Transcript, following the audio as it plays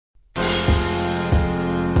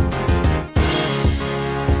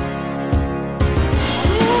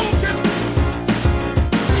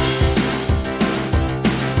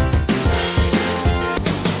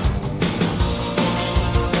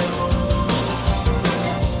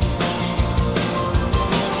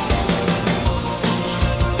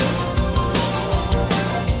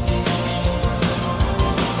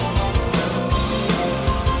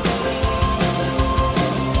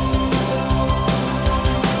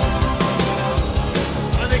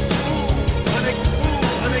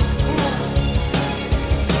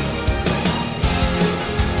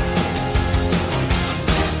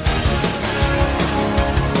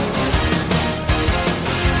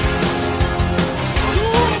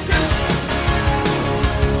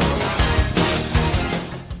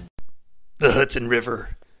Hudson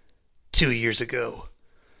River 2 years ago.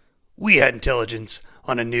 We had intelligence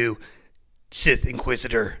on a new Sith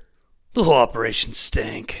Inquisitor. The whole operation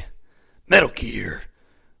stank. Metal Gear.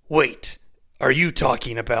 Wait, are you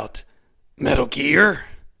talking about Metal Gear?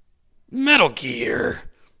 Metal Gear.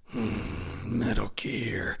 Metal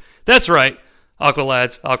Gear. That's right,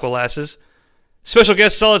 Aqualads, Aqualasses. Special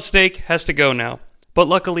guest Solid Snake has to go now. But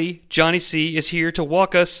luckily, Johnny C is here to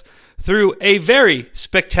walk us through a very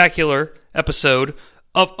spectacular episode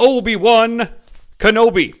of Obi-Wan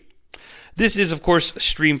Kenobi. This is, of course,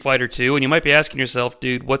 Stream Fighter 2, and you might be asking yourself,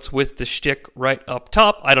 dude, what's with the shtick right up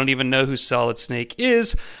top? I don't even know who Solid Snake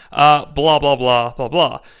is. Blah, blah, blah, blah,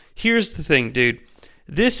 blah. Here's the thing, dude.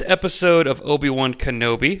 This episode of Obi-Wan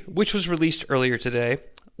Kenobi, which was released earlier today,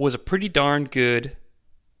 was a pretty darn good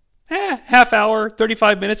half hour,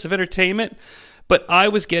 35 minutes of entertainment. But I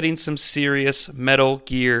was getting some serious Metal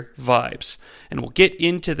Gear vibes. And we'll get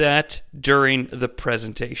into that during the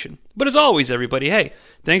presentation. But as always, everybody, hey,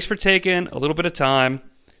 thanks for taking a little bit of time,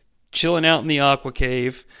 chilling out in the Aqua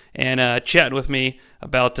Cave, and chatting with me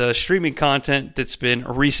about streaming content that's been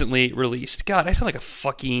recently released. God, I sound like a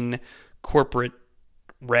fucking corporate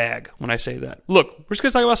rag when I say that. Look, we're just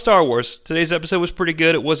going to talk about Star Wars. Today's episode was pretty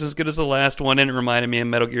good. It wasn't as good as the last one, and it reminded me of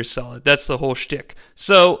Metal Gear Solid. That's the whole shtick.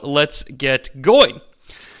 So let's get going.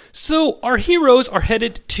 So our heroes are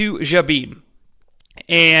headed to Jabim,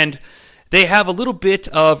 and they have a little bit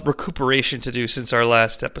of recuperation to do since our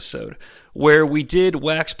last episode, where we did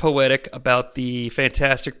wax poetic about the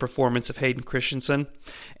fantastic performance of Hayden Christensen,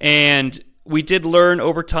 and we did learn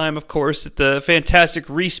over time, of course, that the fantastic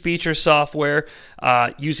Respeecher software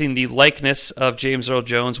using the likeness of James Earl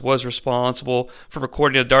Jones was responsible for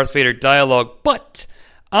recording a Darth Vader dialogue. But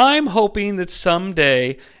I'm hoping that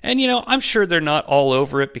someday, and I'm sure they're not all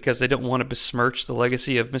over it because they don't want to besmirch the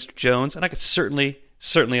legacy of Mr. Jones, and I could certainly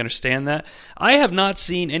understand that. I have not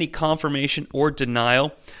seen any confirmation or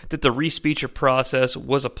denial that the Respeecher process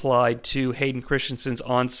was applied to Hayden Christensen's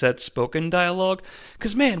on-set spoken dialogue.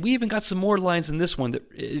 Because, man, we even got some more lines in this one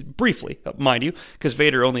that, briefly, mind you, because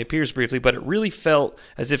Vader only appears briefly, but it really felt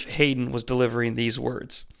as if Hayden was delivering these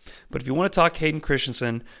words. But if you want to talk Hayden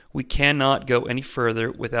Christensen, we cannot go any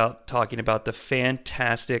further without talking about the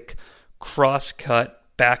fantastic cross-cut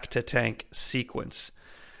back-to-tank sequence.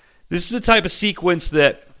 This is the type of sequence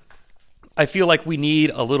that I feel like we need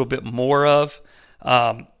a little bit more of.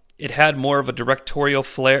 It had more of a directorial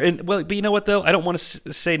flair. But you know what, though? I don't want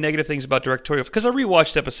to say negative things about directorial, because I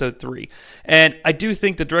rewatched episode 3. And I do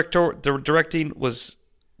think the directing was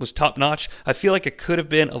top-notch. I feel like it could have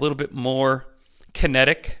been a little bit more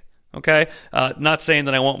kinetic, okay? Not saying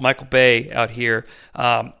that I want Michael Bay out here.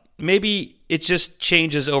 Maybe it just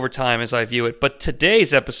changes over time as I view it. But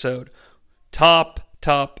today's episode, top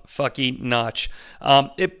fucking notch.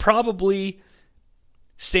 It probably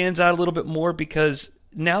stands out a little bit more because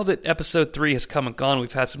now that episode 3 has come and gone,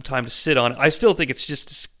 we've had some time to sit on it. I still think it's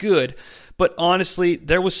just as good, but honestly,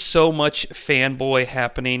 there was so much fanboy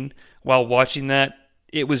happening while watching that.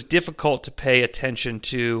 It was difficult to pay attention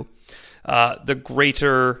to the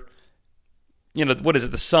greater, what is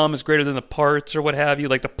it? The sum is greater than the parts, or what have you.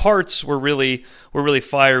 Like, the parts were really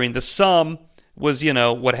firing. The sum was,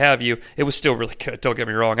 what have you. It was still really good. Don't get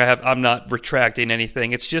me wrong. I'm not retracting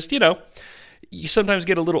anything. It's just, you sometimes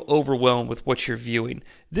get a little overwhelmed with what you're viewing.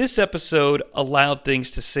 This episode allowed things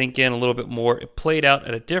to sink in a little bit more. It played out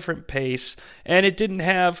at a different pace, and it didn't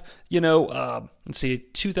have,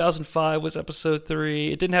 2005 was episode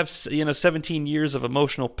 3. It didn't have, 17 years of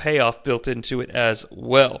emotional payoff built into it as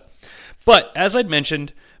well. But as I'd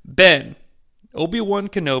mentioned, Ben, Obi-Wan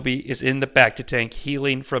Kenobi, is in the back-to-tank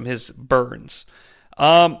healing from his burns.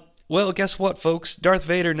 Well, guess what, folks? Darth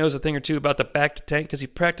Vader knows a thing or two about the back-to-tank because he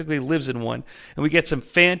practically lives in one. And we get some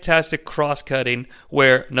fantastic cross-cutting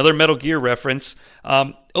where, another Metal Gear reference,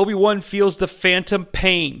 Obi-Wan feels the phantom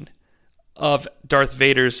pain of Darth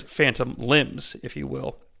Vader's phantom limbs, if you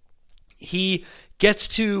will. He gets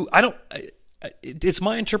to... It's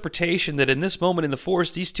my interpretation that in this moment in the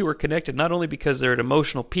Force, these two are connected not only because they're at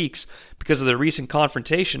emotional peaks because of their recent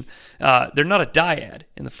confrontation. They're not a dyad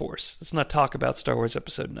in the Force. Let's not talk about Star Wars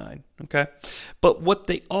Episode 9, okay? But what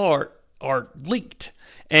they are linked.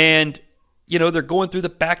 And, they're going through the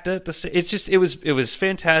back to the... It was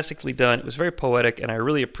fantastically done. It was very poetic, and I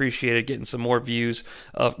really appreciated getting some more views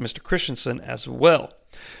of Mr. Christensen as well.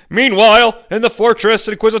 Meanwhile, in the Fortress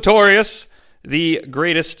Inquisitorius, the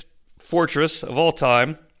greatest fortress of all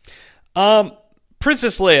time,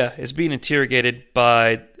 Princess Leia is being interrogated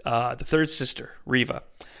by the third sister, Reva.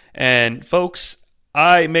 And folks,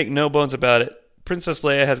 I make no bones about it, Princess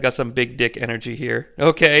Leia has got some big dick energy here,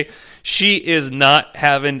 okay? She is not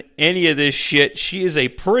having any of this shit. She is a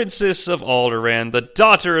princess of Alderaan, the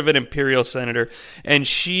daughter of an Imperial senator, and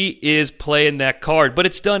she is playing that card. But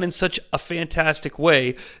it's done in such a fantastic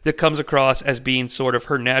way that comes across as being sort of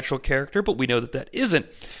her natural character, but we know that isn't.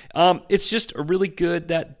 It's just really good,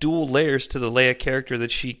 that dual layers to the Leia character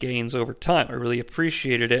that she gains over time. I really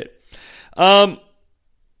appreciated it.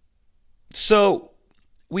 So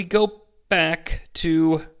we go back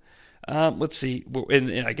to, let's see,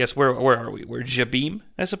 I guess, where are we? We're Jabim,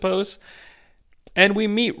 I suppose. And we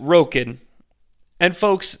meet Roken. And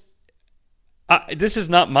folks, this is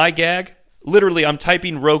not my gag. Literally, I'm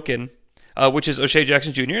typing Roken, which is O'Shea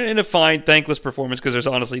Jackson Jr., in a fine, thankless performance because there's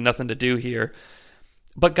honestly nothing to do here.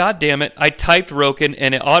 But goddammit, I typed Roken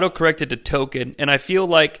and it auto-corrected to Token, and I feel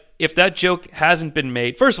like if that joke hasn't been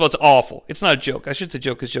made, first of all, it's awful. It's not a joke. I should say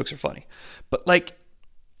joke because jokes are funny. But like,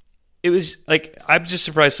 it was like, I'm just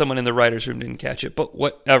surprised someone in the writer's room didn't catch it, but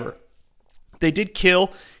whatever. They did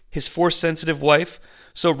kill his Force-sensitive wife,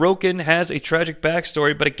 so Roken has a tragic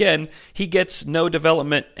backstory, but again, he gets no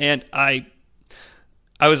development, and I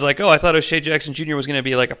was like, oh, I thought O'Shea Jackson Jr. was going to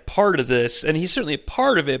be like a part of this, and he's certainly a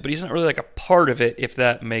part of it, but he's not really like a part of it, if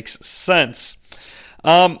that makes sense.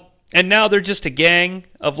 And now they're just a gang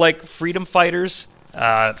of like freedom fighters.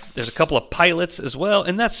 There's a couple of pilots as well,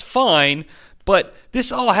 and that's fine. But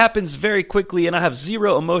this all happens very quickly, and I have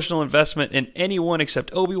zero emotional investment in anyone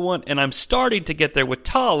except Obi-Wan, and I'm starting to get there with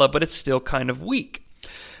Tala, but it's still kind of weak.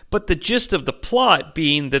 But the gist of the plot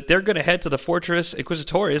being that they're going to head to the Fortress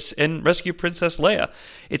Inquisitorius and rescue Princess Leia.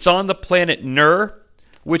 It's on the planet Nur,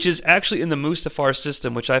 which is actually in the Mustafar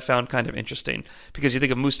system, which I found kind of interesting, because you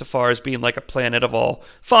think of Mustafar as being like a planet of all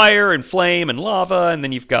fire and flame and lava, and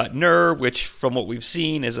then you've got Nur, which from what we've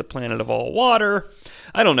seen is a planet of all water.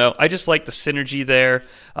 I don't know. I just like the synergy there.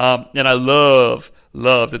 And I love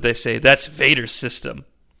that they say that's Vader's system.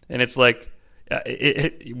 And it's like,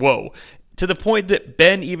 whoa. To the point that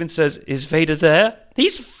Ben even says, is Vader there?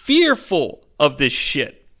 He's fearful of this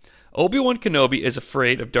shit. Obi-Wan Kenobi is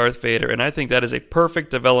afraid of Darth Vader, and I think that is a perfect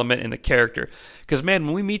development in the character. Because, man,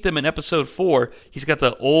 when we meet them in Episode 4, he's got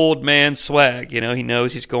the old man swag. You know, he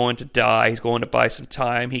knows he's going to die. He's going to buy some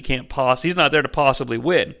time. He's not there to possibly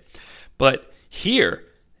win. But here,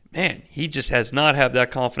 man, he just has not had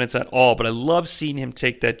that confidence at all. But I love seeing him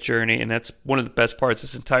take that journey, and that's one of the best parts of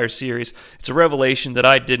this entire series. It's a revelation that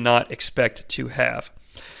I did not expect to have.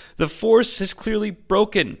 The Force has clearly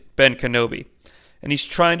broken Ben Kenobi, and he's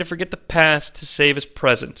trying to forget the past to save his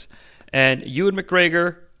present. And Ewan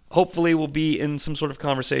McGregor hopefully will be in some sort of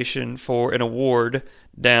conversation for an award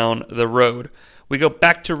down the road. We go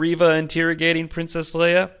back to Reva interrogating Princess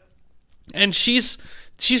Leia, and she's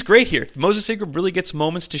great here. Moses Ingram really gets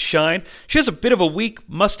moments to shine. She has a bit of a weak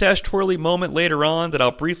mustache twirly moment later on that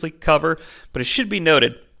I'll briefly cover, but it should be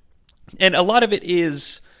noted. And a lot of it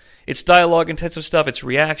is, it's dialogue-intensive stuff, it's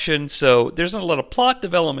reaction, so there's not a lot of plot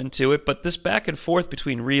development to it, but this back and forth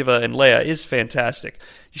between Reva and Leia is fantastic.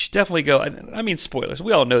 You should definitely go, I mean spoilers.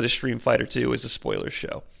 We all know the Stream Fighter 2 is a spoiler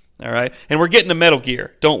show. All right, and we're getting to Metal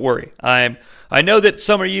Gear. Don't worry. I know that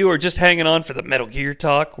some of you are just hanging on for the Metal Gear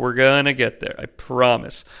talk. We're gonna get there, I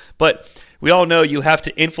promise. But we all know you have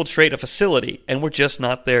to infiltrate a facility, and we're just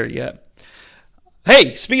not there yet.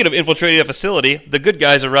 Hey, speaking of infiltrating a facility, the good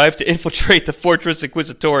guys arrive to infiltrate the Fortress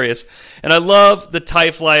Inquisitorius, and I love the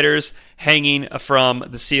TIE fighters hanging from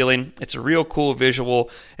the ceiling. It's a real cool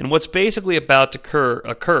visual, and what's basically about to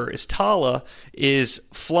occur is Tala is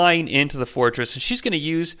flying into the fortress, and she's going to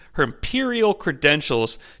use her Imperial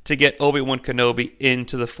credentials to get Obi-Wan Kenobi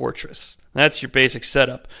into the fortress. That's your basic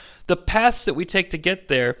setup. The paths that we take to get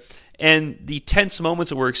there and the tense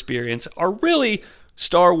moments that we're experiencing are really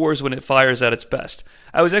Star Wars when it fires at its best.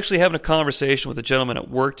 I was actually having a conversation with a gentleman at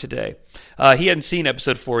work today. He hadn't seen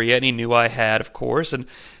Episode 4 yet, and he knew I had, of course, and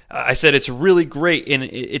I said it's really great, and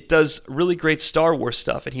it does really great Star Wars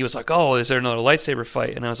stuff. And he was like, oh, is there another lightsaber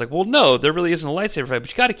fight? And I was like, well, no, there really isn't a lightsaber fight,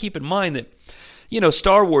 but you got to keep in mind that, you know,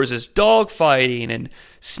 Star Wars is dogfighting and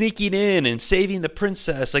sneaking in and saving the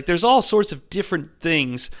princess. Like, there's all sorts of different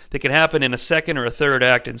things that can happen in a second or a third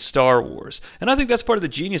act in Star Wars. And I think that's part of the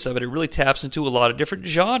genius of it. It really taps into a lot of different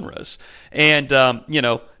genres. And, you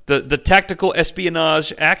know, the tactical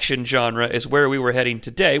espionage action genre is where we were heading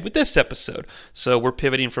today with this episode. So we're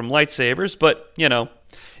pivoting from lightsabers, but, you know,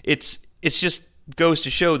 it's just goes to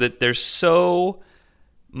show that there's so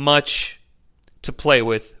much to play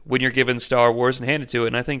with when you're given Star Wars and handed to it.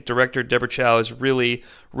 And I think director Deborah Chow is really,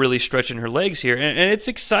 really stretching her legs here. And it's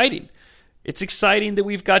exciting. It's exciting that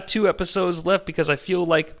we've got 2 episodes left because I feel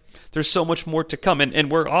like there's so much more to come.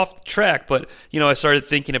 And we're off track, but, I started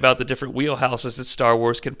thinking about the different wheelhouses that Star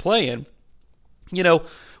Wars can play in.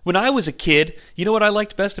 When I was a kid, what I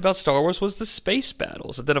liked best about Star Wars was the space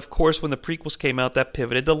battles. And then, of course, when the prequels came out, that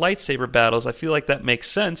pivoted to lightsaber battles. I feel like that makes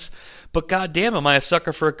sense. But goddamn, am I a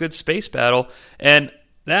sucker for a good space battle? And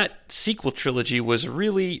that sequel trilogy was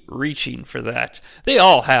really reaching for that. They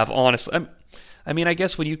all have, honestly. I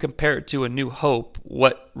guess when you compare it to A New Hope,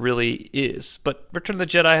 what really is? But Return of the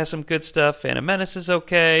Jedi has some good stuff. Phantom Menace is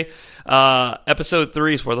okay. Episode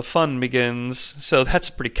 3 is where the fun begins. So that's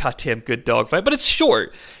a pretty goddamn good dogfight. But it's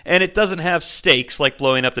short, and it doesn't have stakes like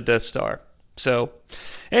blowing up the Death Star. So,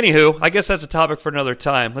 anywho, I guess that's a topic for another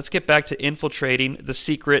time. Let's get back to infiltrating the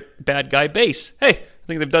secret bad guy base. Hey, I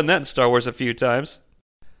think they've done that in Star Wars a few times.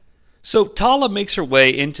 So Tala makes her way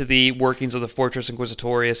into the workings of the Fortress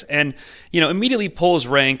Inquisitorius and, immediately pulls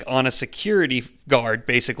rank on a security guard,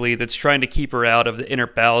 basically, that's trying to keep her out of the inner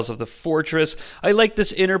bowels of the fortress. I like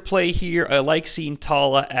this interplay here. I like seeing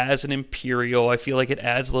Tala as an Imperial. I feel like it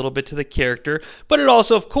adds a little bit to the character, but it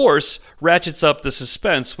also, of course, ratchets up the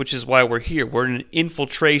suspense, which is why we're here. We're in an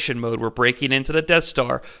infiltration mode. We're breaking into the Death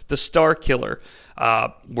Star, the Star Killer.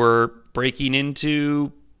 We're breaking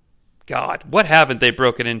into... God, what haven't they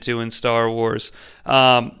broken into in Star Wars?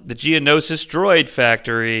 The Geonosis droid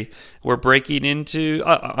factory. We're breaking into...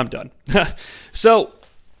 I'm done. So,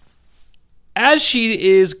 as she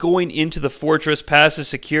is going into the fortress past the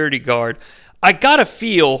security guard, I gotta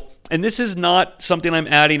feel, and this is not something I'm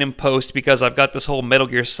adding in post because I've got this whole Metal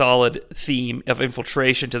Gear Solid theme of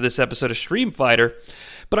infiltration to this episode of Stream Fighter,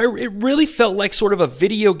 but it really felt like sort of a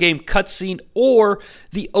video game cutscene or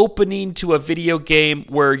the opening to a video game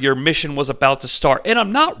where your mission was about to start. And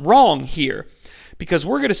I'm not wrong here, because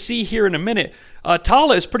we're going to see here in a minute,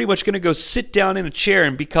 Tala is pretty much going to go sit down in a chair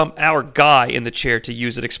and become our guy in the chair, to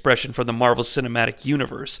use an expression from the Marvel Cinematic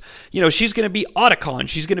Universe. She's going to be Otacon.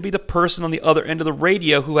 She's going to be the person on the other end of the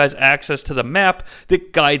radio who has access to the map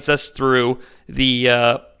that guides us through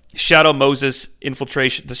the... Shadow Moses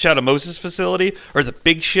infiltration, the Shadow Moses facility, or the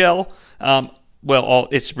Big Shell.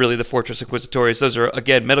 It's really the Fortress Inquisitorius. Those are,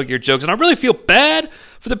 again, Metal Gear jokes. And I really feel bad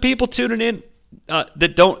for the people tuning in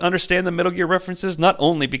that don't understand the Metal Gear references, not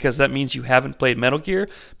only because that means you haven't played Metal Gear,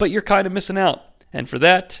 but you're kind of missing out. And for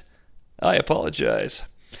that, I apologize.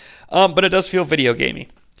 But it does feel video gamey.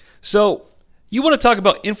 So, you want to talk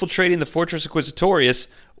about infiltrating the Fortress Inquisitorius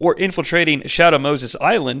or infiltrating Shadow Moses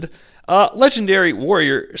Island? Legendary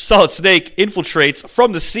warrior Solid Snake infiltrates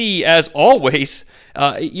from the sea as always,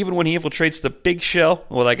 even when he infiltrates the Big Shell.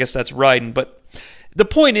 Well, I guess that's Raiden, but the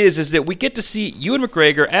point is that we get to see Ewan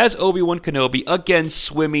McGregor as Obi-Wan Kenobi again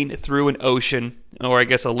swimming through an ocean, or I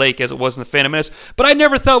guess a lake as it was in The Phantom Menace, but I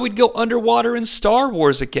never thought we'd go underwater in Star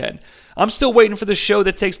Wars again. I'm still waiting for the show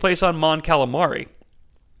that takes place on Mon Calamari.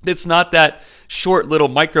 It's not that short little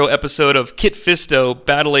micro episode of Kit Fisto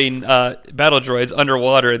battling battle droids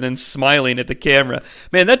underwater and then smiling at the camera.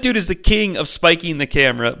 Man, that dude is the king of spiking the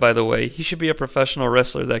camera, by the way. He should be a professional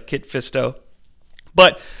wrestler, that Kit Fisto.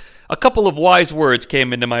 But a couple of wise words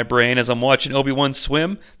came into my brain as I'm watching Obi-Wan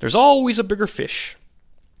swim. There's always a bigger fish.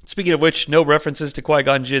 Speaking of which, no references to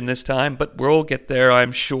Qui-Gon Jinn this time, but we'll get there,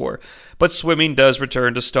 I'm sure. But swimming does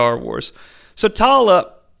return to Star Wars. So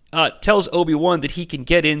Tala... tells Obi-Wan that he can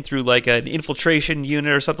get in through like an infiltration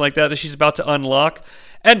unit or something like that she's about to unlock.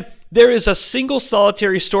 And there is a single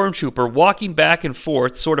solitary stormtrooper walking back and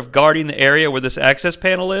forth, sort of guarding the area where this access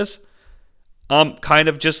panel is. Kind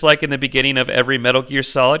of just like in the beginning of every Metal Gear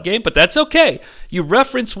Solid game, but that's okay. You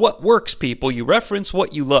reference what works, people. You reference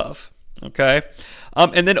what you love. Okay?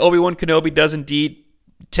 And then Obi-Wan Kenobi does indeed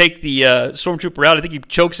take the stormtrooper out. I think he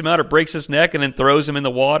chokes him out or breaks his neck and then throws him in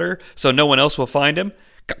the water so no one else will find him.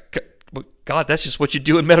 God, that's just what you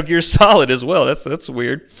do in Metal Gear Solid as well. That's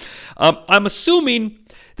weird. I'm assuming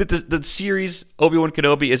that the series Obi-Wan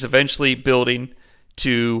Kenobi is eventually building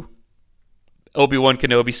to Obi-Wan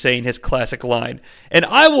Kenobi saying his classic line. And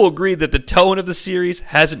I will agree that the tone of the series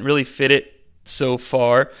hasn't really fit it so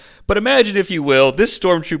far. But imagine, if you will, this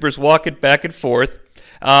stormtrooper's walking back and forth,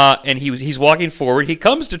 and he's walking forward. He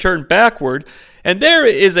comes to turn backward, and there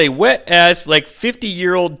is a wet-ass,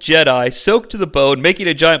 50-year-old Jedi soaked to the bone, making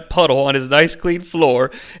a giant puddle on his nice, clean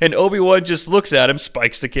floor, and Obi-Wan just looks at him,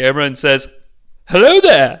 spikes the camera, and says, "Hello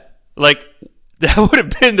there!" That would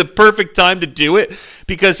have been the perfect time to do it,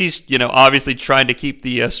 because he's, obviously trying to keep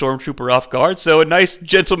the stormtrooper off guard, so a nice,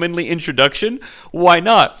 gentlemanly introduction. Why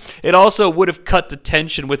not? It also would have cut the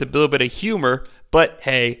tension with a little bit of humor, but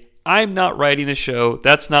hey, I'm not writing the show.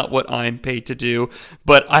 That's not what I'm paid to do.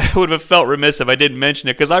 But I would have felt remiss if I didn't mention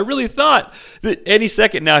it, because I really thought that any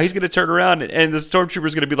second now he's going to turn around and the stormtrooper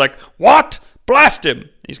is going to be like, "What? Blast him!"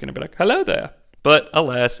 He's going to be like, "Hello there." But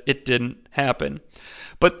alas, it didn't happen.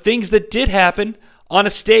 But things that did happen on a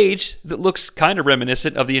stage that looks kind of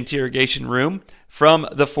reminiscent of the interrogation room from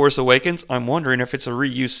The Force Awakens. I'm wondering if it's a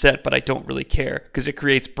reused set, but I don't really care because it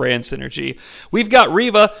creates brand synergy. We've got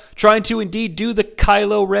Reva trying to indeed do the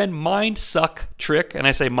Kylo Ren mind suck trick. And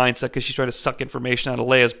I say mind suck because she's trying to suck information out of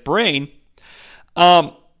Leia's brain.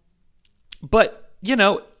 But, you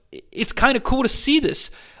know, it's kind of cool to see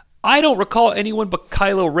this. I don't recall anyone but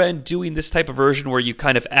Kylo Ren doing this type of version where you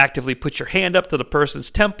kind of actively put your hand up to the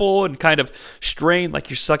person's temple and kind of strain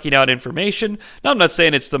like you're sucking out information. Now, I'm not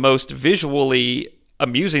saying it's the most visually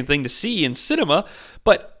amusing thing to see in cinema,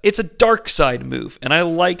 but it's a dark side move, and I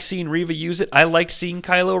like seeing Reva use it. I like seeing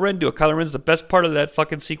Kylo Ren do it. Kylo Ren's the best part of that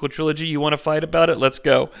fucking sequel trilogy. You want to fight about it? Let's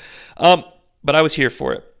go. But I was here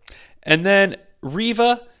for it. And then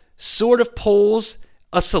Reva sort of pulls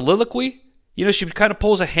a soliloquy. You know, she kind of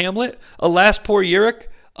pulls a Hamlet. Alas, poor Yurik.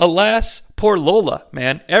 Alas, poor Lola,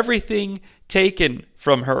 man. Everything taken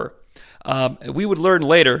from her. We would learn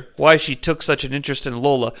later why she took such an interest in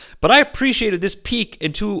Lola. But I appreciated this peek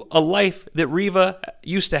into a life that Reva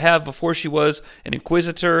used to have before she was an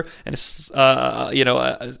Inquisitor and, serving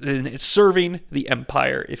the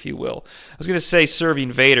Empire, if you will. I was going to say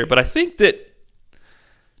serving Vader, but I think that,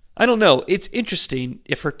 I don't know. It's interesting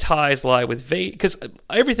if her ties lie with Vader, because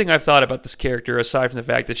everything I've thought about this character, aside from the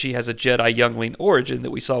fact that she has a Jedi youngling origin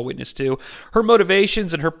that we saw witness to, her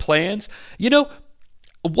motivations and her plans, you know,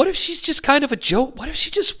 what if she's just kind of a joke? What if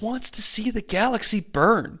she just wants to see the galaxy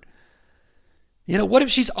burn? You know, what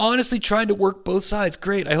if she's honestly trying to work both sides?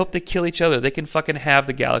 Great, I hope they kill each other. They can fucking have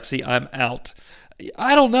the galaxy. I'm out.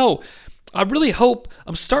 I don't know. I really hope,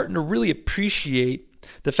 I'm starting to really appreciate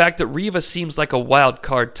the fact that Reva seems like a wild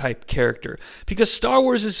card type character, because Star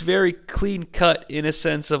Wars is very clean cut in a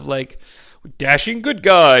sense of like dashing good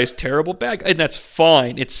guys, terrible bad guys, and that's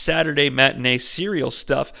fine. It's Saturday matinee serial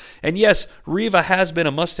stuff. And yes, Reva has been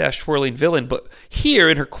a mustache twirling villain, but here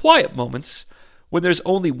in her quiet moments, when there's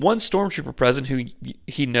only one stormtrooper present who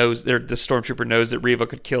he knows, the stormtrooper knows that Reva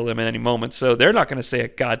could kill him at any moment, so they're not going to say a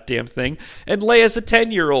goddamn thing. And Leia's a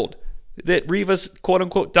 10-year-old that Reva's quote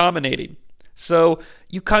unquote dominating. So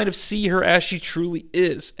you kind of see her as she truly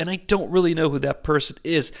is, and I don't really know who that person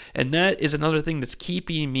is, and that is another thing that's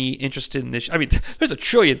keeping me interested in this. I mean, there's a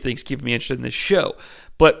trillion things keeping me interested in this show,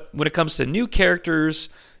 but when it comes to new characters,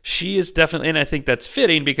 she is definitely, and I think that's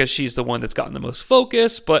fitting because she's the one that's gotten the most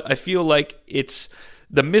focus, but I feel like it's,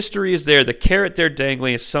 the mystery is there, the carrot they're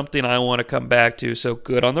dangling is something I want to come back to, so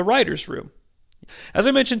good on the writer's room. As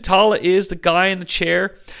I mentioned, Tala is the guy in the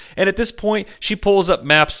chair, and at this point, she pulls up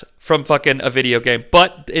maps from fucking a video game.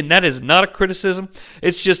 And that is not a criticism.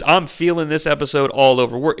 It's just, I'm feeling this episode all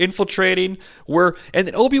over. We're infiltrating, and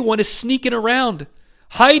then Obi-Wan is sneaking around,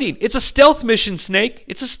 hiding. It's a stealth mission, Snake.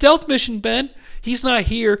 It's a stealth mission, Ben. He's not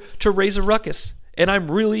here to raise a ruckus, and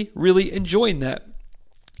I'm really, really enjoying that.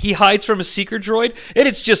 He hides from a seeker droid, and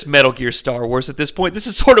it's just Metal Gear Star Wars at this point. This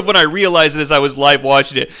is sort of when I realized it as I was live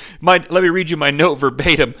watching it. Let me read you my note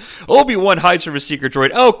verbatim. Obi-Wan hides from a seeker droid.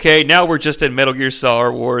 Okay, now we're just in Metal Gear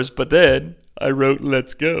Star Wars, but then I wrote,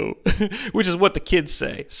 let's go, which is what the kids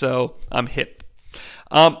say, so I'm hip.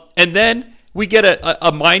 And then we get not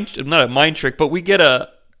a mind trick, but we get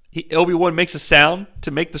Obi-Wan makes a sound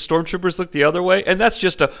to make the stormtroopers look the other way, and that's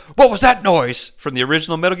just a, what was that noise, from the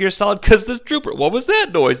original Metal Gear Solid, because this trooper, what was that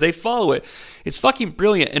noise? They follow it. It's fucking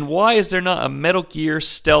brilliant, and why is there not a Metal Gear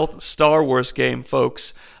stealth Star Wars game,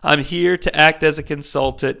 folks? I'm here to act as a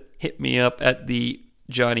consultant. Hit me up at the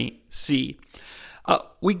Johnny C.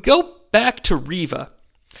 We go back to Reva,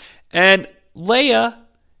 and Leia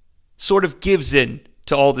sort of gives in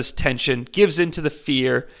to all this tension, gives in to the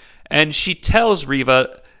fear, and she tells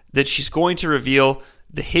Reva that she's going to reveal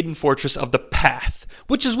the hidden fortress of the Path,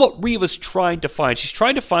 which is what Reva's trying to find. She's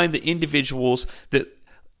trying to find the individuals that,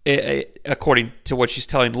 according to what she's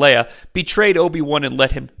telling Leia, betrayed Obi-Wan and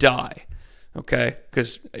let him die. Okay?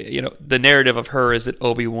 Because, you know, the narrative of her is that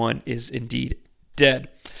Obi-Wan is indeed dead.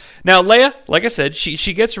 Now, Leia, like I said,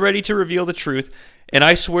 she gets ready to reveal the truth, and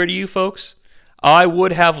I swear to you folks, I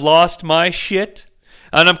would have lost my shit.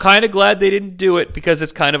 And I'm kind of glad they didn't do it, because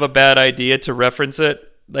it's kind of a bad idea to reference it.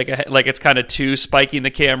 Like it's kind of too spiking the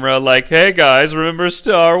camera, like, hey guys, remember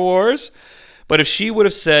Star Wars? But if she would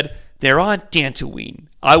have said, they're on Dantooine,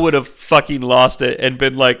 I would have fucking lost it and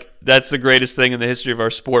been like, that's the greatest thing in the history of our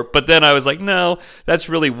sport. But then I was like, no, that's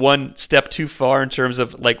really one step too far in terms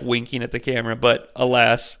of like winking at the camera. But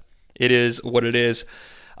alas, it is what it is.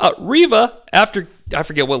 Reva, after I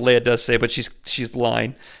forget what Leia does say, but she's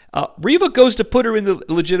lying. Reva goes to put her in the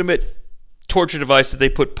legitimate torture device that they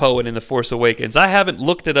put Poe in The Force Awakens. I haven't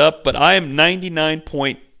looked it up, but I am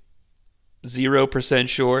 99.0%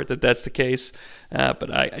 sure that that's the case.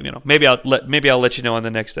 But maybe I'll let you know on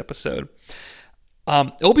the next episode.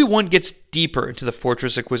 Obi-Wan gets deeper into the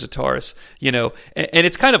Fortress Inquisitoris, and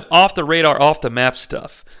it's kind of off the radar, off the map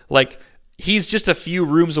stuff. Like, he's just a few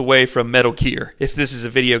rooms away from Metal Gear, if this is a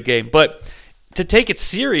video game. But to take it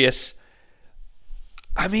serious,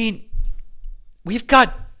 I mean, we've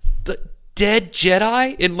got the dead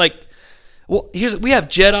Jedi in we have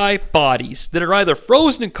Jedi bodies that are either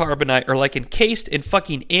frozen in carbonite or encased in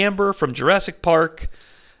fucking amber from Jurassic Park.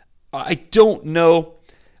 I don't know.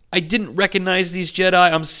 I didn't recognize these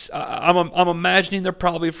Jedi. I'm imagining they're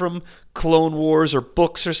probably from Clone Wars or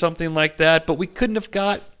books or something like that. But we couldn't have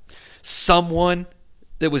got someone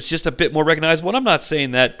that was just a bit more recognizable. And I'm not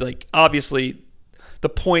saying that. Obviously, the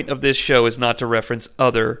point of this show is not to reference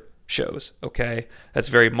other shows. Okay, that's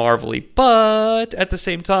very Marvel-y. But at the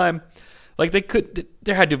same time,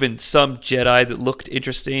 there had to have been some Jedi that looked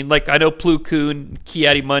interesting. I know Plo Koon,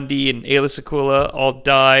 Ki-Adi-Mundi, and Aayla Secula all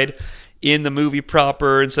died in the movie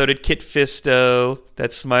proper, and so did Kit Fisto,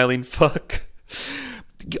 that smiling fuck.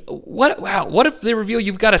 What if they reveal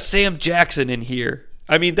you've got a Sam Jackson in here?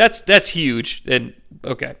 I mean, that's huge. And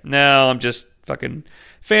okay, now I'm just fucking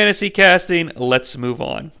fantasy casting. Let's move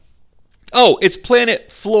on. Oh, it's Planet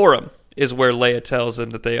Florum is where Leia tells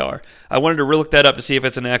them that they are. I wanted to look that up to see if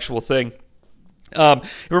it's an actual thing. It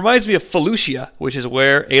reminds me of Felucia, which is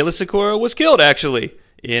where Aayla Secura was killed, actually,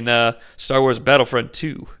 in Star Wars Battlefront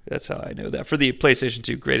 2. That's how I know that. For the PlayStation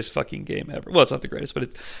 2, greatest fucking game ever. Well, it's not the greatest,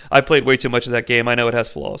 but I played way too much of that game. I know it has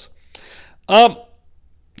flaws.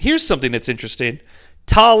 Here's something that's interesting.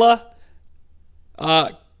 Tala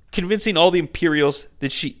convincing all the Imperials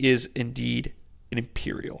that she is indeed an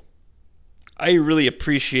Imperial. I really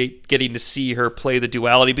appreciate getting to see her play the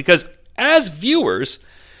duality because as viewers,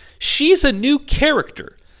 she's a new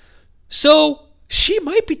character. So she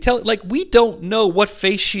might be telling, we don't know what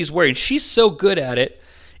face she's wearing. She's so good at it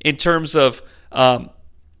in terms of,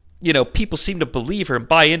 people seem to believe her and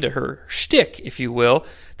buy into her shtick, if you will,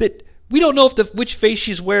 that we don't know if which face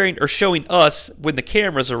she's wearing or showing us when the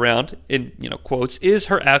camera's around, in quotes, is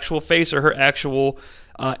her actual face or her actual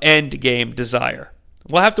end game desire.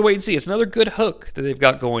 We'll have to wait and see. It's another good hook that they've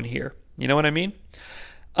got going here. You know what I mean?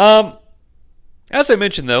 As I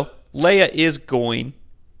mentioned, though, Leia is going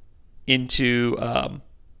into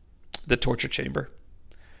the torture chamber.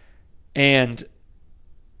 And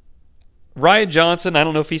Rian Johnson, I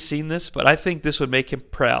don't know if he's seen this, but I think this would make him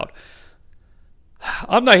proud.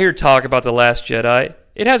 I'm not here to talk about The Last Jedi.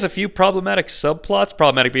 It has a few problematic subplots,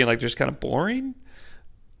 problematic being just kind of boring.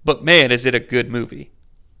 But man, is it a good movie.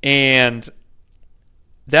 And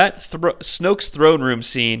that Snoke's throne room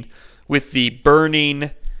scene with the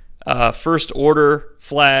burning First Order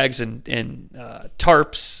flags and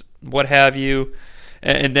tarps, what have you,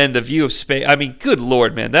 and then the view of space. I mean, good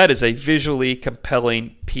Lord, man, that is a visually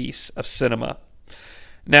compelling piece of cinema.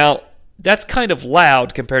 Now, that's kind of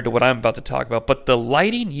loud compared to what I'm about to talk about, but the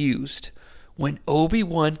lighting used when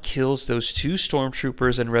Obi-Wan kills those two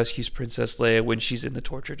stormtroopers and rescues Princess Leia when she's in the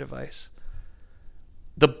torture device.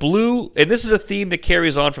 The blue, and this is a theme that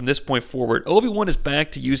carries on from this point forward, Obi-Wan is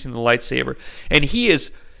back to using the lightsaber, and he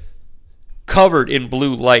is covered in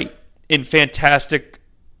blue light in fantastic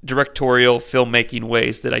directorial filmmaking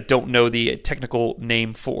ways that I don't know the technical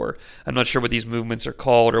name for. I'm not sure what these movements are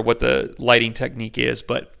called or what the lighting technique is,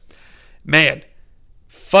 but man,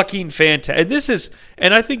 fucking fantastic.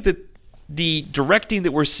 And I think that the directing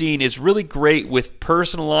that we're seeing is really great with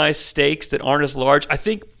personalized stakes that aren't as large. I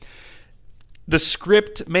think the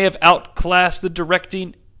script may have outclassed the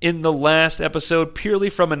directing in the last episode purely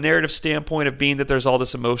from a narrative standpoint of being that there's all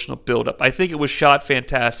this emotional buildup. I think it was shot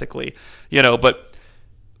fantastically, but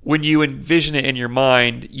when you envision it in your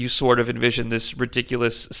mind, you sort of envision this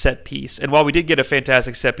ridiculous set piece. And while we did get a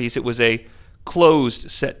fantastic set piece, it was a closed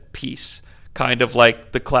set piece, kind of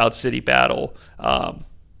like the Cloud City battle.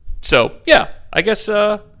 So yeah, I guess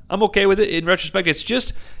I'm okay with it. In retrospect, it's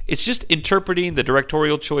just interpreting the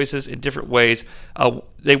directorial choices in different ways.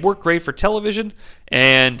 They work great for television,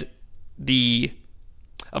 and the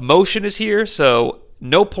emotion is here. So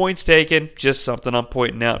no points taken, just something I'm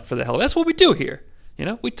pointing out for the hell of it. That's what we do here.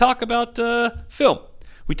 We talk about film.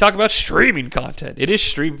 We talk about streaming content. It is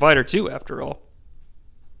Stream Fighter 2 after all.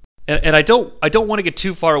 And I don't want to get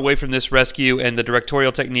too far away from this rescue and the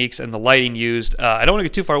directorial techniques and the lighting used. I don't want to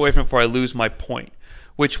get too far away from it before I lose my point,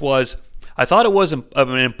 which was I thought it was an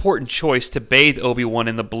important choice to bathe Obi-Wan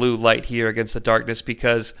in the blue light here against the darkness,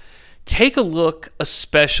 because take a look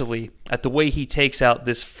especially at the way he takes out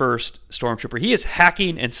this first stormtrooper. He is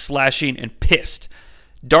hacking and slashing and pissed.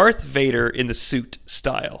 Darth Vader in the suit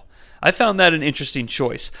style. I found that an interesting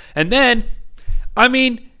choice. And then, I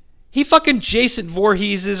mean, he fucking Jason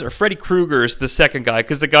Voorheeses or Freddy Krueger's the second guy,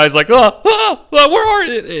 because the guy's like, where are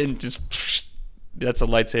you? And just, that's a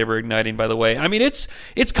lightsaber igniting, by the way. I mean, it's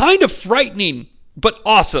kind of frightening, but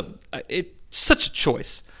awesome. It's such a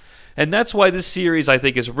choice. And that's why this series, I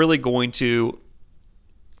think, is really going to,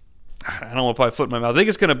 I don't want to put my foot in my mouth, I think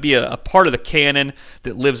it's going to be a part of the canon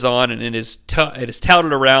that lives on, and it is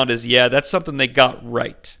touted around as, yeah, that's something they got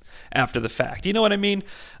right after the fact. You know what I mean?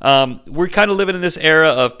 We're kind of living in this era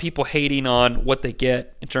of people hating on what they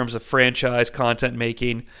get in terms of franchise content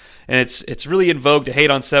making, and it's really in vogue to hate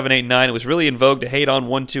on 7, 8, 9. It was really in vogue to hate on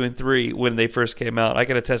 1, 2, and 3 when they first came out. I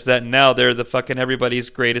can attest that, and now they're the fucking everybody's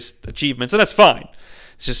greatest achievements, and that's fine.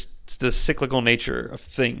 It's the cyclical nature of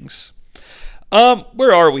things.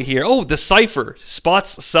 Where are we here? Oh, the Cypher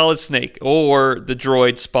spots Solid Snake, or the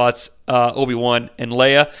droid spots Obi-Wan and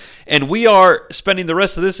Leia. And we are spending the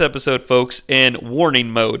rest of this episode, folks, in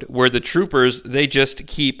warning mode, where the troopers, they just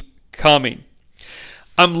keep coming.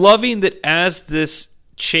 I'm loving that as this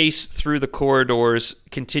chase through the corridors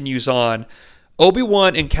continues on,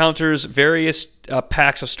 Obi-Wan encounters various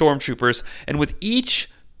packs of stormtroopers, and with each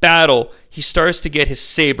battle, he starts to get his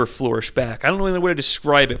saber flourish back. I don't know any way to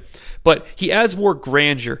describe it, but he adds more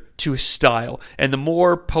grandeur to his style, and the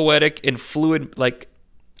more poetic and fluid, like,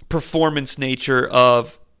 performance nature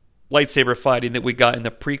of lightsaber fighting that we got in the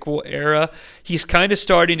prequel era, he's kind of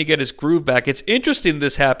starting to get his groove back. It's interesting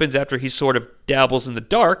this happens after he sort of dabbles in the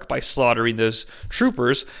dark by slaughtering those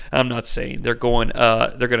troopers. I'm not saying they're going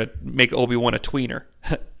to make Obi-Wan a tweener.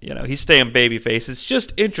 You know, he's staying babyface. It's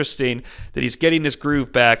just interesting that he's getting his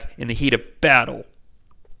groove back in the heat of battle,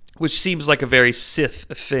 which seems like a very Sith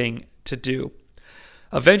thing to do.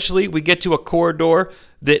 Eventually, we get to a corridor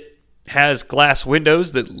that has glass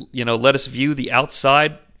windows that, you know, let us view the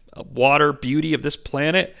outside water beauty of this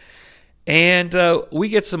planet. And we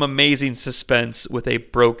get some amazing suspense with a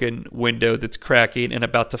broken window that's cracking and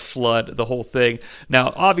about to flood the whole thing.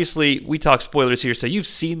 Now, obviously, we talk spoilers here, so you've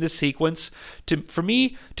seen this sequence. For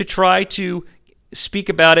me to try to speak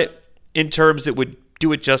about it in terms that would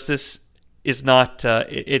do it justice is not,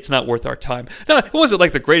 it's not worth our time. Now, it wasn't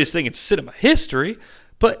like the greatest thing in cinema history,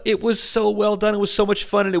 but it was so well done. It was so much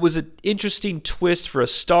fun, and it was an interesting twist for a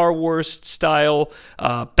Star Wars style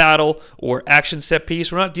battle or action set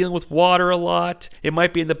piece. We're not dealing with water a lot. It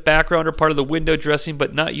might be in the background or part of the window dressing,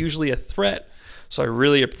 but not usually a threat. So I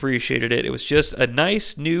really appreciated it. It was just a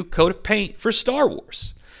nice new coat of paint for Star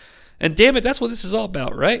Wars. And damn it, that's what this is all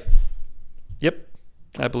about, right? Yep,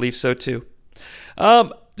 I believe so too.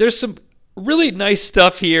 There's some really nice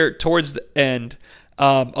stuff here towards the end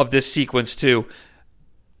of this sequence too.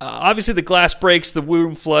 Obviously, the glass breaks, the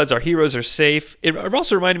room floods, our heroes are safe. It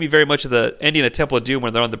also reminded me very much of the ending of Temple of Doom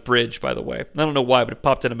when they're on the bridge, by the way. I don't know why, but it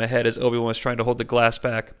popped into my head as Obi-Wan was trying to hold the glass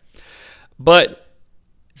back. But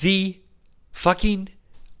the fucking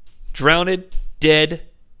drowned, dead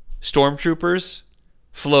stormtroopers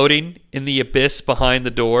floating in the abyss behind the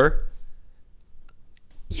door.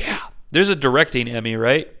 Yeah, there's a directing Emmy,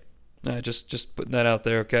 right? Just putting that out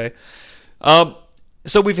there, okay?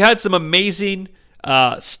 So we've had some amazing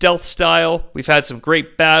stealth style. We've had some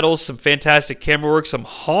great battles, some fantastic camera work, some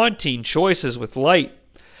haunting choices with light.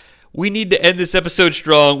 We need to end this episode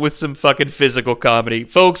strong with some fucking physical comedy.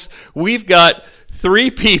 Folks, we've got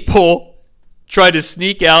 3 people trying to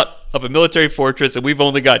sneak out of a military fortress, and we've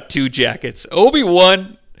only got 2 jackets.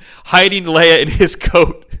 Obi-Wan hiding Leia in his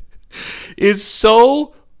coat is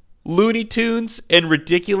so Looney Tunes and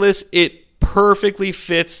ridiculous. It perfectly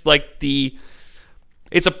fits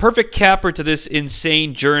it's a perfect capper to this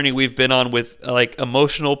insane journey we've been on with like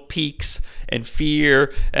emotional peaks and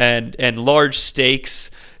fear and large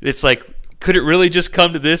stakes. It's like, could it really just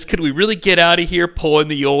come to this? Could we really get out of here pulling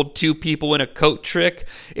the old 2 people in a coat trick?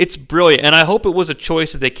 It's brilliant, and I hope it was a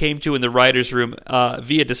choice that they came to in the writer's room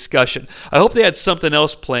via discussion. I hope they had something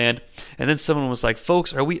else planned, and then someone was like,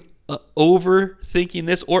 folks, are we overthinking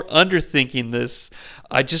this or underthinking this?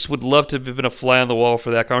 I just would love to have been a fly on the wall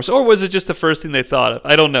for that conversation. Or was it just the first thing they thought of?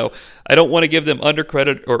 I don't know. I don't want to give them under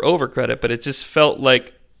credit or over credit, but it just felt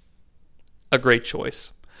like a great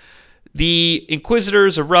choice. The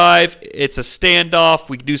Inquisitors arrive. It's a standoff.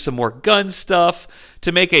 We do some more gun stuff.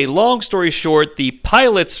 To make a long story short, the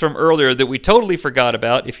pilots from earlier that we totally forgot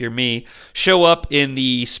about, if you're me, show up in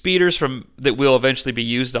the speeders that will eventually be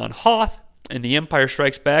used on Hoth. in The Empire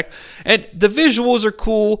Strikes Back. And the visuals are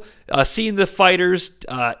cool. Seeing the fighters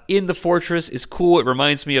in the fortress is cool. It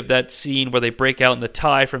reminds me of that scene where they break out in the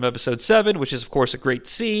tie from Episode 7, which is, of course, a great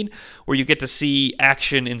scene where you get to see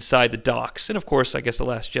action inside the docks. And, of course, I guess The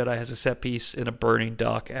Last Jedi has a set piece in a burning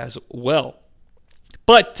dock as well.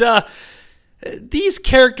 But these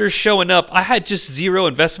characters showing up, I had just zero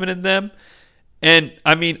investment in them. And,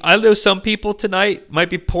 I mean, I know some people tonight might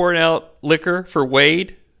be pouring out liquor for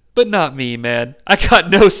Wade, but not me, man. I got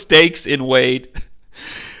no stakes in Wade.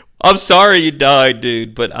 I'm sorry you died,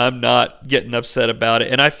 dude, but I'm not getting upset about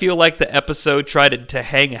it. And I feel like the episode tried to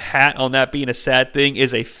hang a hat on that being a sad thing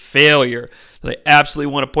is a failure that I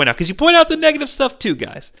absolutely want to point out. Because you point out the negative stuff too,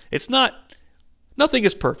 guys. Nothing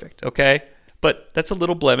is perfect, okay? But that's a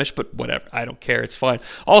little blemish, but whatever. I don't care. It's fine.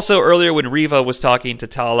 Also, earlier when Reva was talking to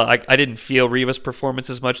Tala, I didn't feel Reva's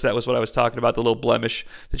performance as much. That was what I was talking about, the little blemish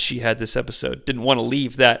that she had this episode. Didn't want to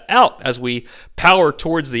leave that out as we power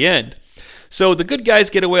towards the end. So the good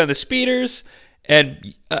guys get away on the speeders,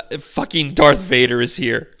 and fucking Darth Vader is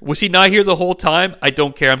here. Was he not here the whole time? I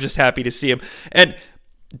don't care. I'm just happy to see him. And,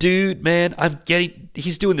 dude, man,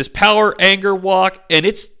 he's doing this power anger walk, and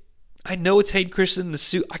I know it's Hayden Christensen in the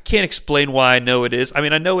suit. I can't explain why I know it is. I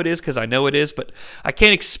mean, I know it is because I know it is, but I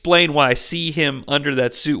can't explain why I see him under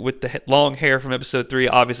that suit with the long hair from Episode 3.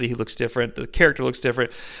 Obviously, he looks different. The character looks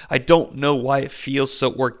different. I don't know why it feels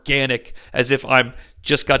so organic, as if I'm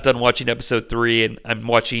just got done watching Episode 3 and I'm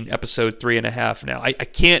watching Episode 3.5 now. I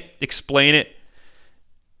can't explain it.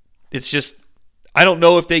 It's just, I don't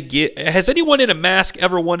know if they get... Has anyone in a mask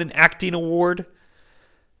ever won an acting award?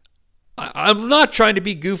 I'm not trying to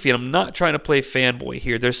be goofy, and I'm not trying to play fanboy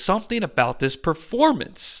here. There's something about this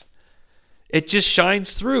performance. It just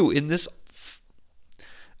shines through in this...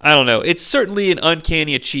 I don't know. It's certainly an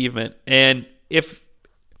uncanny achievement, and if...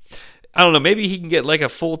 I don't know, maybe he can get like a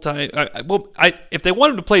full-time... if they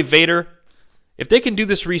want him to play Vader, if they can do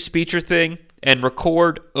this re-speecher thing and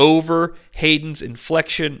record over Hayden's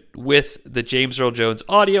inflection with the James Earl Jones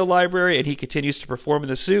audio library, and he continues to perform in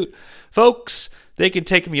the suit, folks... They can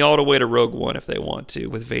take me all the way to Rogue One if they want to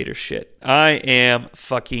with Vader shit. I am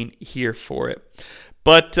fucking here for it.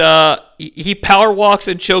 But he power walks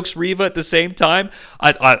and chokes Reva at the same time.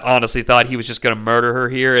 I honestly thought he was just going to murder her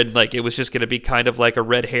here, and like it was just going to be kind of like a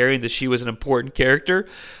red herring that she was an important character.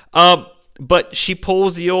 But she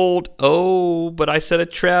pulls the old, but I set a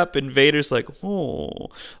trap, and Vader's like,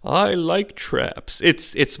 I like traps.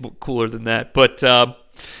 It's cooler than that, but...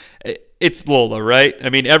 It's Lola, right?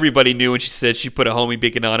 I mean, everybody knew when she said she put a homie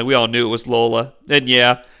beacon on it. We all knew it was Lola. And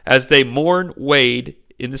yeah, as they mourn Wade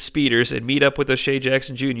in the speeders and meet up with O'Shea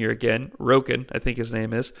Jackson Jr. again, Roken, I think his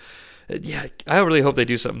name is. Yeah, I really hope they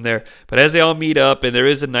do something there. But as they all meet up, and there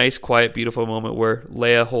is a nice, quiet, beautiful moment where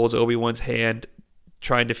Leia holds Obi-Wan's hand,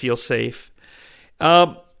 trying to feel safe.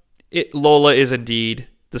 Lola is indeed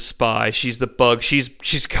the spy. She's the bug. She's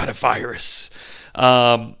got a virus.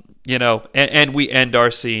 And we end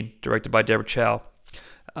our scene, directed by Deborah Chow.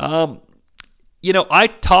 I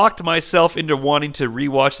talked myself into wanting to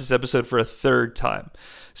rewatch this episode for a third time.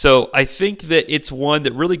 So I think that it's one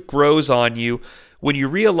that really grows on you when you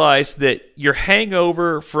realize that your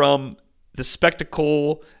hangover from the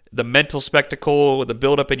spectacle, the mental spectacle, the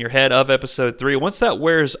buildup in your head of Episode 3, once that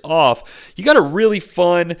wears off, you got a really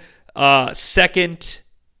fun second,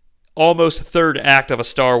 almost third act of a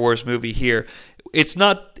Star Wars movie here. It's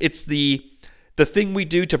the thing we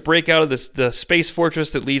do to break out of the space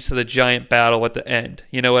fortress that leads to the giant battle at the end.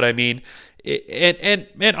 You know what I mean? And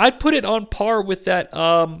man, I'd put it on par with that.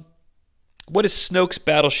 What is Snoke's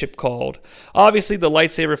battleship called? Obviously, the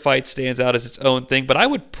lightsaber fight stands out as its own thing, but I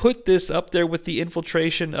would put this up there with the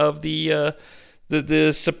infiltration of the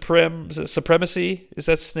supremacy. Is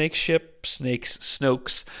that Snake's ship?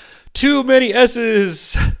 Snoke's. Too many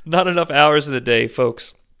S's. Not enough hours in a day,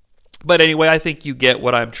 folks. But anyway, I think you get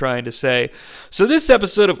what I'm trying to say. So this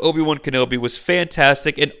episode of Obi-Wan Kenobi was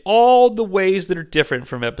fantastic in all the ways that are different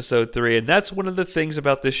from Episode 3, and that's one of the things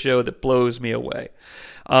about this show that blows me away.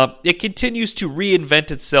 It continues to reinvent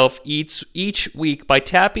itself each week by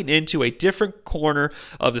tapping into a different corner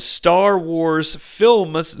of the Star Wars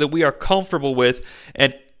films that we are comfortable with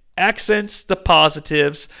and accents the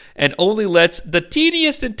positives and only lets the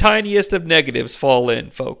teeniest and tiniest of negatives fall in,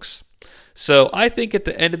 folks. So I think at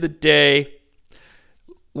the end of the day,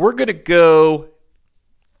 we're going to go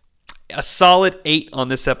a solid 8 on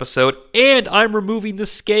this episode, and I'm removing the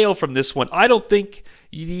scale from this one. I don't think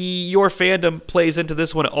your fandom plays into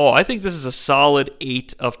this one at all. I think this is a solid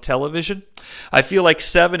 8 of television. I feel like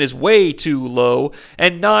 7 is way too low,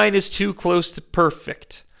 and 9 is too close to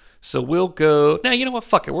perfect. So we'll go, now you know what,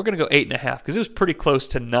 fuck it, we're going to go 8.5 because it was pretty close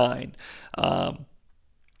to 9.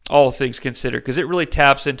 All things considered, because it really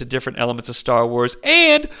taps into different elements of Star Wars.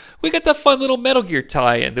 And we got that fun little Metal Gear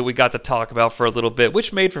tie-in that we got to talk about for a little bit,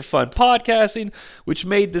 which made for fun podcasting, which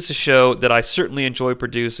made this a show that I certainly enjoy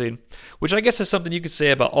producing, which I guess is something you could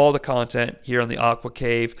say about all the content here on the Aqua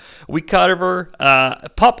Cave. We cover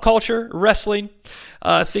pop culture, wrestling,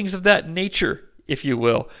 things of that nature, if you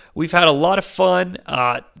will. We've had a lot of fun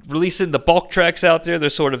releasing the bulk tracks out there. They're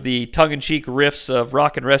sort of the tongue-in-cheek riffs of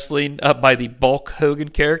rock and wrestling by the Bulk Hogan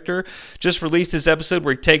character. Just released this episode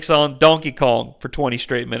where he takes on Donkey Kong for 20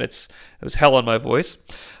 straight minutes. It was hell on my voice.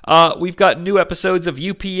 We've got new episodes of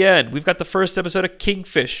UPN. We've got the first episode of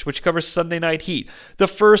Kingfish, which covers Sunday Night Heat. The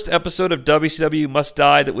first episode of WCW Must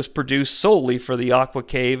Die that was produced solely for the Aqua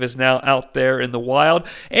Cave is now out there in the wild.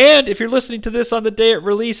 And if you're listening to this on the day it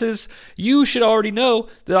releases, you should already know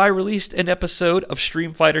that I released an episode of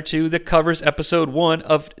Stream Fighter 2 that covers episode 1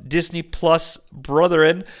 of Disney Plus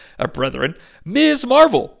Brethren, Ms.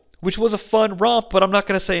 Marvel, which was a fun romp, but I'm not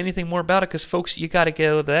going to say anything more about it because, folks, you got to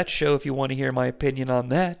go to that show if you want to hear my opinion on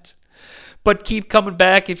that. But keep coming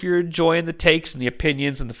back if you're enjoying the takes and the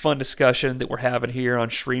opinions and the fun discussion that we're having here on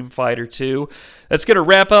Stream Fighter 2. That's going to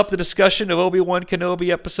wrap up the discussion of Obi-Wan Kenobi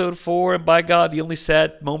Episode 4, and by God, the only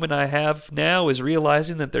sad moment I have now is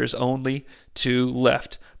realizing that there's only 2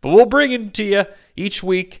 left. But we'll bring it to you each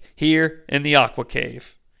week here in the Aqua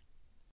Cave.